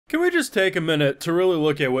Can we just take a minute to really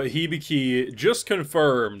look at what Hibiki just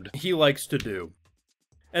confirmed he likes to do?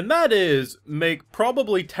 And that is, make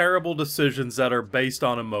probably terrible decisions that are based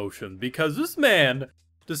on emotion, because this man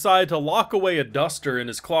decided to lock away a duster in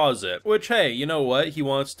his closet, which, hey, you know what, he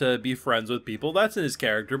wants to be friends with people, that's in his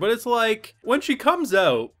character, but it's like, when she comes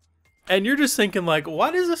out, and you're just thinking like,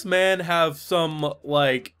 why does this man have some,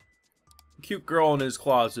 like, cute girl in his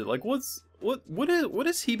closet? Like, what is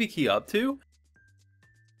Hibiki up to?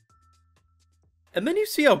 And then you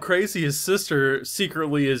see how crazy his sister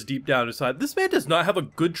secretly is deep down inside. This man does not have a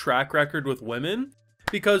good track record with women,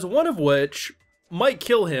 because one of which might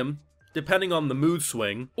kill him, depending on the mood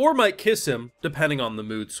swing, or might kiss him, depending on the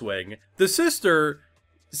mood swing. The sister,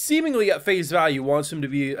 seemingly at face value, wants him to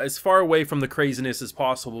be as far away from the craziness as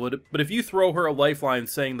possible, but if you throw her a lifeline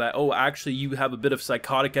saying that, oh, actually you have a bit of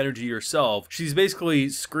psychotic energy yourself, she's basically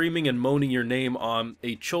screaming and moaning your name on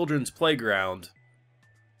a children's playground.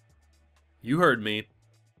 You heard me.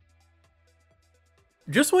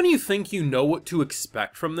 Just when you think you know what to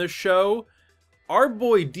expect from this show, our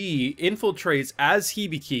boy D infiltrates as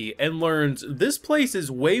Hibiki and learns this place is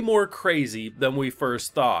way more crazy than we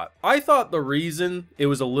first thought. I thought the reason it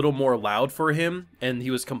was a little more loud for him and he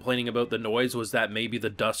was complaining about the noise was that maybe the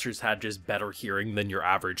dusters had just better hearing than your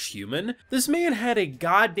average human. This man had a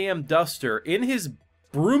goddamn duster in his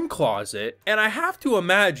broom closet, and I have to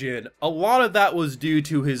imagine a lot of that was due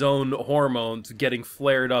to his own hormones getting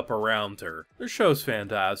flared up around her. The show's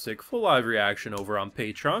fantastic. Full live reaction over on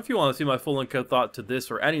Patreon. If you want to see my full uncut thought to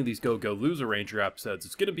this or any of these Go Go Loser Ranger episodes,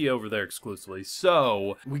 it's going to be over there exclusively.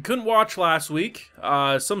 So, we couldn't watch last week.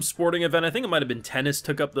 Some sporting event, I think it might have been tennis,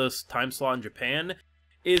 took up this time slot in Japan.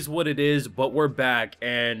 Is what it is, but we're back,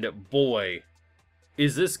 and boy,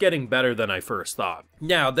 is this getting better than I first thought.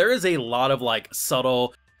 Now, there is a lot of like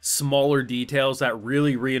subtle, smaller details that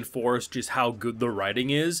really reinforce just how good the writing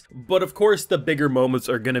is, but of course the bigger moments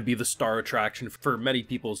are going to be the star attraction for many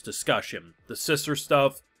people's discussion. The sister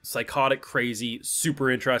stuff, psychotic, crazy, super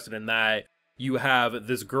interested in that. You have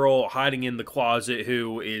this girl hiding in the closet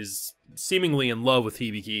who is seemingly in love with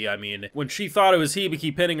Hibiki. I mean, when she thought it was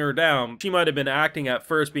Hibiki pinning her down, she might have been acting at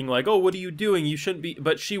first being like, oh, what are you doing? You shouldn't be.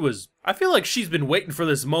 But she was, I feel like she's been waiting for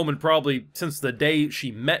this moment probably since the day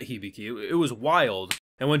she met Hibiki. It was wild.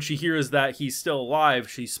 And when she hears that he's still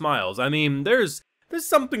alive, she smiles. I mean, there's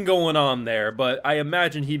something going on there, but I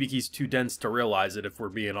imagine Hibiki's too dense to realize it if we're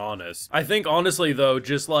being honest. I think honestly though,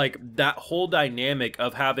 just like that whole dynamic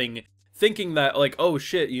of thinking that, like, oh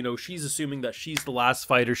shit, you know, she's assuming that she's the last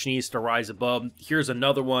fighter, she needs to rise above, here's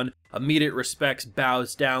another one, immediate respects,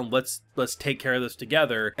 bows down, let's take care of this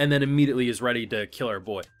together, and then immediately is ready to kill our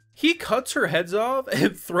boy. He cuts her heads off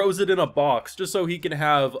and throws it in a box just so he can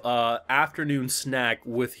have a afternoon snack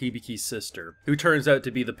with Hibiki's sister, who turns out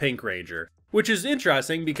to be the Pink Ranger. Which is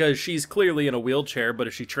interesting because she's clearly in a wheelchair, but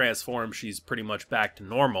if she transforms, she's pretty much back to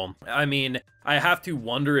normal. I mean, I have to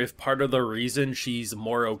wonder if part of the reason she's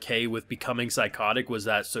more okay with becoming psychotic was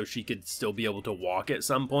that so she could still be able to walk at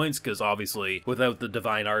some points, because obviously without the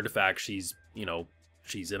divine artifact, she's, you know,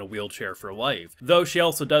 she's in a wheelchair for life. Though she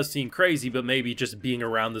also does seem crazy, but maybe just being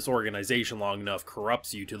around this organization long enough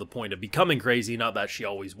corrupts you to the point of becoming crazy, not that she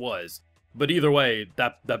always was. But either way,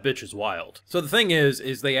 that bitch is wild. So the thing is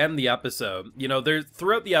they end the episode, you know,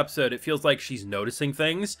 throughout the episode, it feels like she's noticing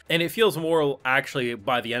things, and it feels more, actually,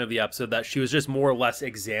 by the end of the episode, that she was just more or less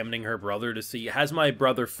examining her brother to see, has my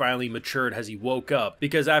brother finally matured, has he woke up?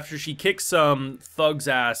 Because after she kicks some thug's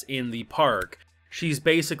ass in the park, she's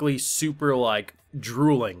basically super, like,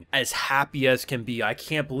 drooling, as happy as can be. I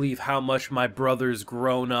can't believe how much my brother's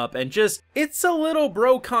grown up, and just, it's a little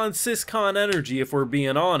bro-con, sis-con energy if we're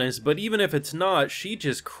being honest, but even if it's not, she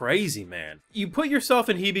just crazy, man. You put yourself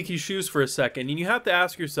in Hibiki's shoes for a second, and you have to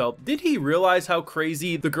ask yourself, did he realize how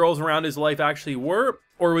crazy the girls around his life actually were,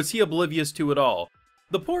 or was he oblivious to it all?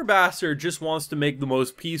 The poor bastard just wants to make the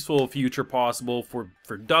most peaceful future possible for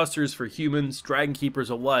dusters, for humans, dragon keepers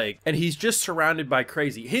alike, and he's just surrounded by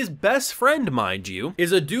crazy. His best friend, mind you,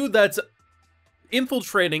 is a dude that's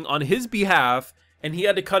infiltrating on his behalf, and he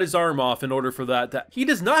had to cut his arm off in order for that. He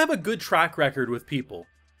does not have a good track record with people.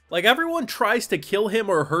 Like, everyone tries to kill him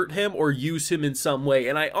or hurt him or use him in some way,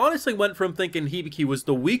 and I honestly went from thinking Hibiki was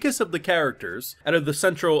the weakest of the characters out of the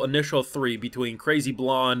central initial three between Crazy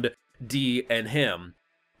Blonde, D, and him,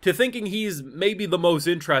 to thinking he's maybe the most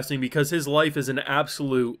interesting because his life is an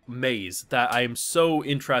absolute maze that I am so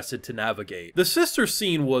interested to navigate. The sister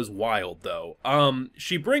scene was wild though.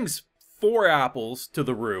 She brings 4 apples to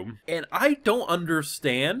the room, and I don't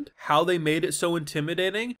understand how they made it so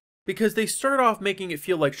intimidating, because they start off making it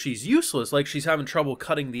feel like she's useless, like she's having trouble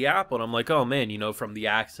cutting the apple, and I'm like, oh man, you know, from the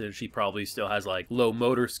accident, she probably still has like low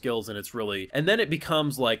motor skills, and it's really, and then it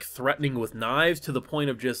becomes like threatening with knives to the point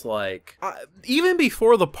of just like, even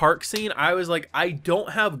before the park scene, I was like, I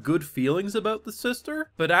don't have good feelings about the sister,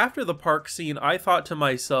 but after the park scene, I thought to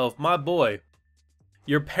myself, my boy,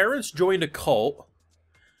 your parents joined a cult,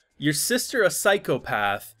 your sister a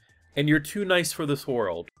psychopath, and you're too nice for this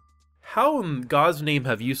world. How in God's name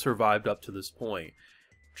have you survived up to this point?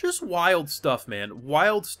 Just wild stuff, man.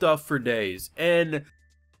 Wild stuff for days. And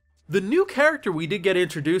the new character we did get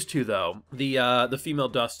introduced to, though, the female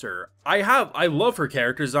Duster, I love her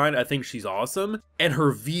character design. I think she's awesome. And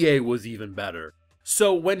her VA was even better.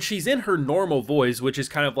 So when she's in her normal voice, which is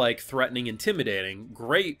kind of like threatening, intimidating,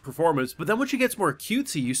 great performance, but then when she gets more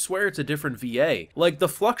cutesy, you swear it's a different VA. Like, the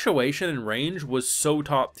fluctuation in range was so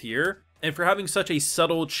top tier. And for having such a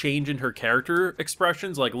subtle change in her character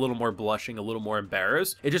expressions, like a little more blushing, a little more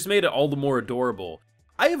embarrassed, it just made it all the more adorable.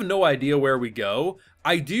 I have no idea where we go.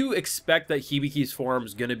 I do expect that Hibiki's form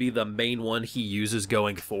is going to be the main one he uses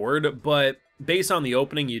going forward, but based on the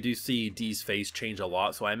opening, you do see Dee's face change a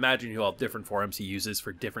lot, so I imagine he'll have different forms he uses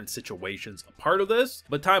for different situations a part of this,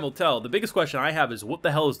 but time will tell. The biggest question I have is, what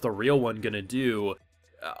the hell is the real one going to do?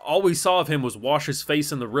 All we saw of him was wash his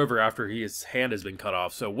face in the river after his hand has been cut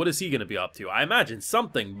off, so what is he going to be up to? I imagine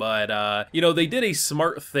something, but, you know, they did a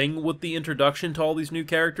smart thing with the introduction to all these new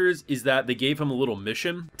characters, is that they gave him a little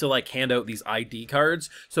mission to, like, hand out these ID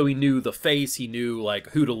cards, so he knew the face, he knew,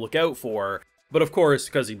 like, who to look out for, but of course,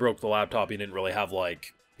 because he broke the laptop, he didn't really have,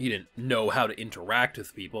 like, he didn't know how to interact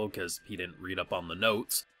with people, because he didn't read up on the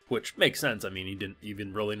notes. Which makes sense. I mean, he didn't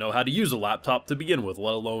even really know how to use a laptop to begin with,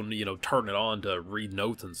 let alone, you know, turn it on to read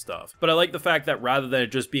notes and stuff. But I like the fact that rather than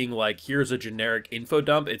it just being like, here's a generic info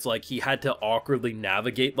dump, it's like he had to awkwardly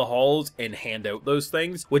navigate the halls and hand out those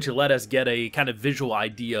things, which let us get a kind of visual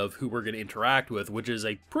idea of who we're going to interact with, which is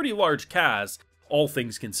a pretty large cast, all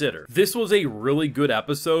things considered. This was a really good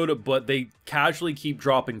episode, but they casually keep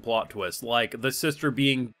dropping plot twists, like the sister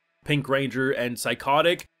being Pink Ranger and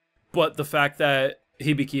psychotic, but the fact that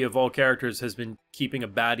Hibiki, of all characters, has been keeping a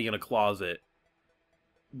baddie in a closet.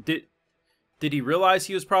 Did he realize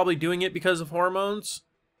he was probably doing it because of hormones?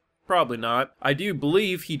 Probably not. I do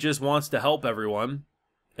believe he just wants to help everyone,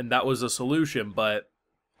 and that was a solution, but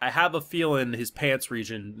I have a feeling his pants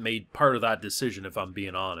region made part of that decision, if I'm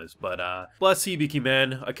being honest. But, bless Hibiki,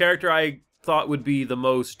 man. A character I thought would be the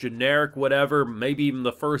most generic whatever, maybe even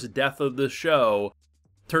the first death of the show,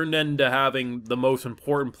 turned into having the most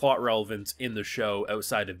important plot relevance in the show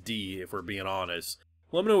outside of D, if we're being honest.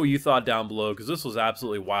 Let me know what you thought down below, because this was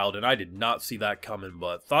absolutely wild, and I did not see that coming,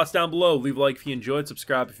 but thoughts down below. Leave a like if you enjoyed,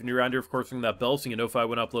 subscribe if you're new around here, of course, ring that bell so you know if I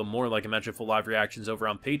went upload more, like I mentioned, full live reactions over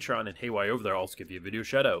on Patreon, and hey, while you're over there, I'll also give you a video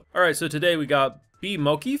shout out. Alright, so today we got B.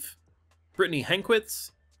 Mokif, Brittany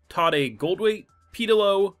Henkwitz, Tade Goldwait,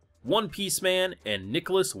 Pedalo, One Piece Man, and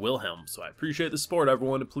Nicholas Wilhelm. So I appreciate the support,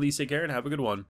 everyone, and please take care and have a good one.